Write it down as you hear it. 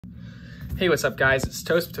Hey, what's up guys? It's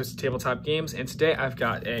Toast with ToastyTabletopGames, and today I've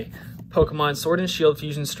got a Pokemon Sword and Shield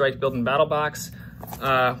Fusion Strike Build and Battle Box,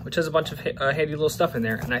 which has a bunch of handy little stuff in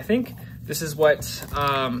there. And I think this is what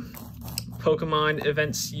Pokemon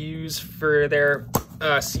events use for their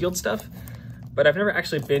sealed stuff, but I've never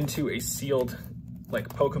actually been to a sealed like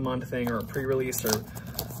Pokemon thing or a pre-release or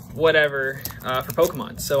whatever for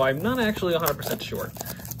Pokemon. So I'm not actually 100% sure,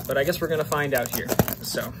 but I guess we're gonna find out here.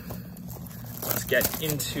 So let's get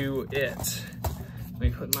into it. Let me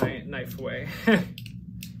put my knife away.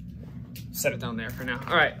 Set it down there for now.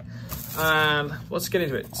 All right, let's get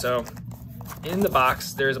into it. So in the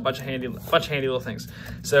box, there's a bunch of handy little things.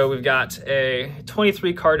 So we've got a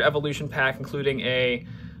 23 card evolution pack, including a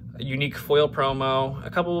unique foil promo, a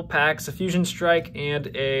couple of packs, a fusion strike, and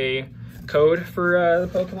a code for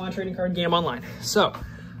the Pokemon trading card game online. So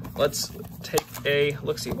let's take a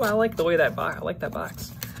look-see. Well, I like the way that box. I like that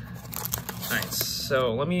box. All right,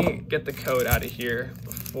 so let me get the code out of here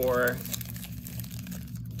before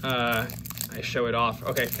I show it off.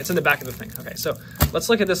 Okay, it's in the back of the thing. Okay, so let's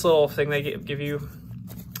look at this little thing they give you,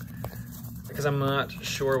 because I'm not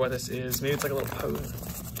sure what this is. Maybe it's like a little code.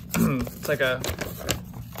 It's like a,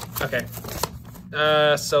 okay.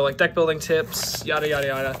 So like deck building tips, yada, yada,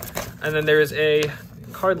 yada. And then there's a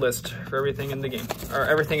card list for everything in the game, or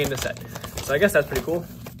everything in the set. So I guess that's pretty cool.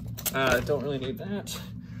 Don't really need that.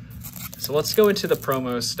 So let's go into the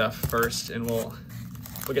promo stuff first, and we'll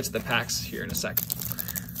get to the packs here in a sec.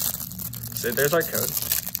 So there's our code.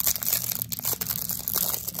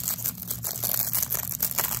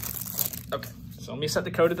 Okay, so let me set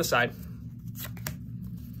the code to the side.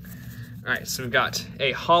 All right, so we've got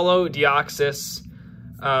a Holo Deoxys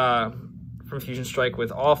from Fusion Strike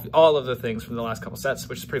with all of the things from the last couple sets,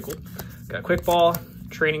 which is pretty cool. Got a Quick Ball,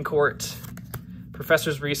 Training Court,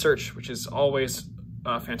 Professor's Research, which is always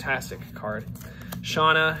a fantastic card.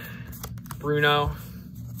 Shauna, Bruno,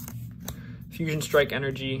 Fusion Strike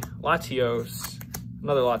Energy, Latios,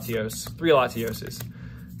 another Latios, 3 Latioses,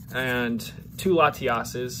 and 2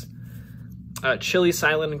 Latiases, Chili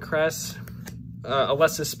Silent and Cress,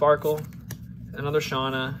 Alessis Sparkle, another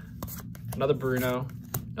Shauna, another Bruno,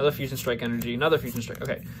 another Fusion Strike Energy, another Fusion Strike.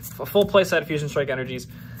 Okay, a full play set of Fusion Strike Energies,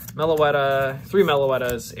 Meloetta, 3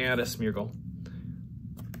 Meloettas, and a Smeargle.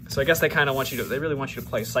 So I guess they kind of want you to, they really want you to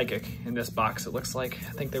play Psychic in this box, it looks like.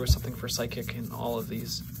 I think there was something for Psychic in all of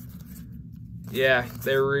these. Yeah,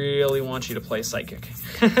 they really want you to play Psychic.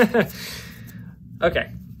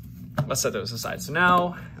 Okay, let's set those aside. So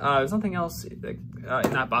now, there's nothing else in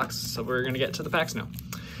that box, so we're gonna get to the packs now.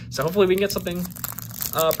 So hopefully we can get something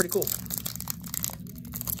pretty cool.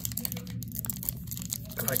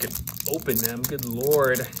 If I could open them, good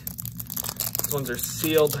Lord. These ones are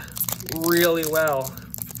sealed really well.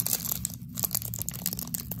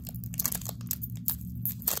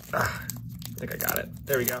 I think I got it.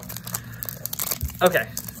 There we go. Okay.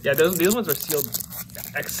 Yeah, these ones are sealed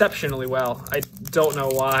exceptionally well. I don't know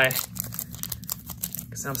why,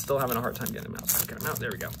 because I'm still having a hard time getting them out. So get them out.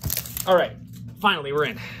 There we go. All right. Finally, we're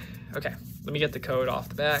in. Okay. Let me get the code off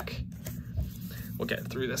the back. We'll get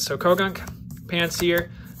through this. So Kogunk,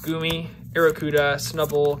 Panseer, Gumi, Irakuda,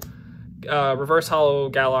 Snubble, Reverse Hollow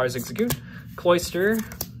Galar Zigzagoon, Cloyster,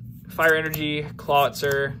 Fire Energy,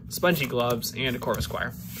 Clawitzer, Spongy Gloves, and a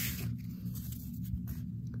Corvisquire.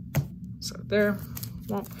 So there,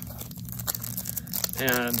 womp.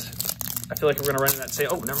 And I feel like we're gonna run into that same,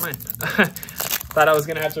 oh, never mind. Thought I was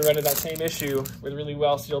gonna have to run into that same issue with really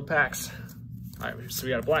well sealed packs. All right, so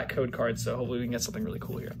we got a black code card, so hopefully we can get something really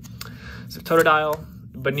cool here. So Totodile,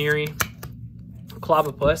 Baniri,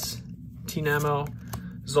 Clobbopus, Tinamo,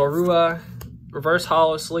 Zorua, Reverse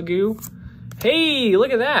Hollow Sliggoo. Hey,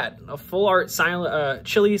 look at that! A full art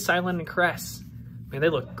Chili, Silent, and Cress. Man, they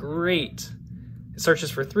look great. It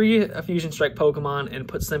searches for 3 Fusion Strike Pokemon and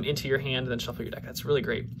puts them into your hand and then shuffle your deck. That's really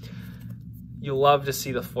great. You'll love to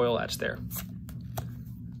see the foil etch there.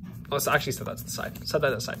 Let's actually set that to the side. Set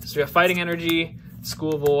that aside. So we have Fighting Energy,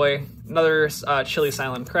 Schoolboy, another Chili,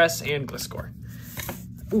 Silent, Cress, and Gliscor.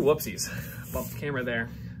 Ooh, whoopsies. Bumped the camera there.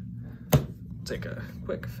 Take a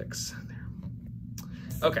quick fix there.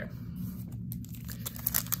 Okay.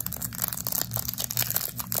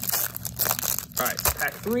 All right,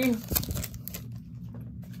 pack 3.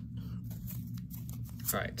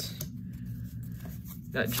 All right.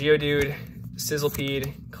 Got Geodude,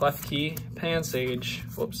 Sizzlipede, Klefki, Pansage,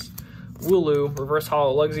 whoops, Wooloo, Reverse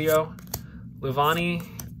Hollow Luxio, Livani,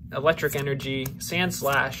 Electric Energy,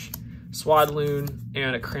 Sandslash, Swadloon,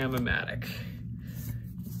 and a Cram-O-Matic.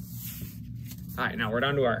 All right, now we're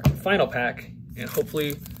down to our final pack, and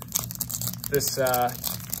hopefully this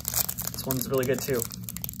one's really good too.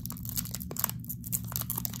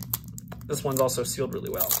 This one's also sealed really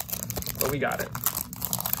well, but we got it.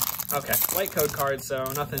 Okay, light code card, so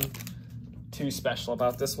nothing too special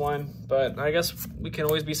about this one, but I guess we can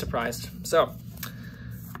always be surprised. So,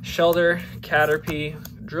 Shelter, Caterpie,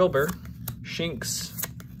 Drillbur, Shinx,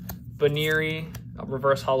 Baneri,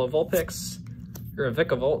 Reverse Hollow Vulpix, or a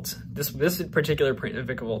Vikavolt. This particular print of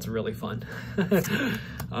Vikavolt's really fun.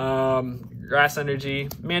 Grass Energy,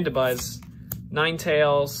 Mandibuzz,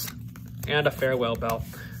 Ninetales, and a Farewell Bell.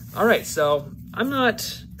 All right, so I'm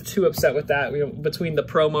not too upset with that. Between the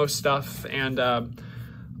promo stuff and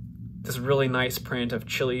this really nice print of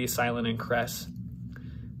Chili, Silent, and Cress,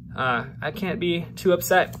 I can't be too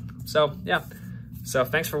upset. So yeah, so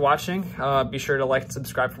thanks for watching. Be sure to like and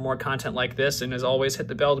subscribe for more content like this, and as always, hit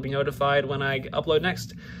the bell to be notified when I upload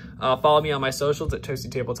next. Follow me on my socials at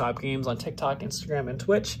ToastyTabletopGames on TikTok, Instagram, and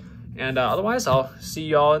Twitch. And otherwise, I'll see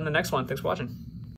you all in the next one. Thanks for watching.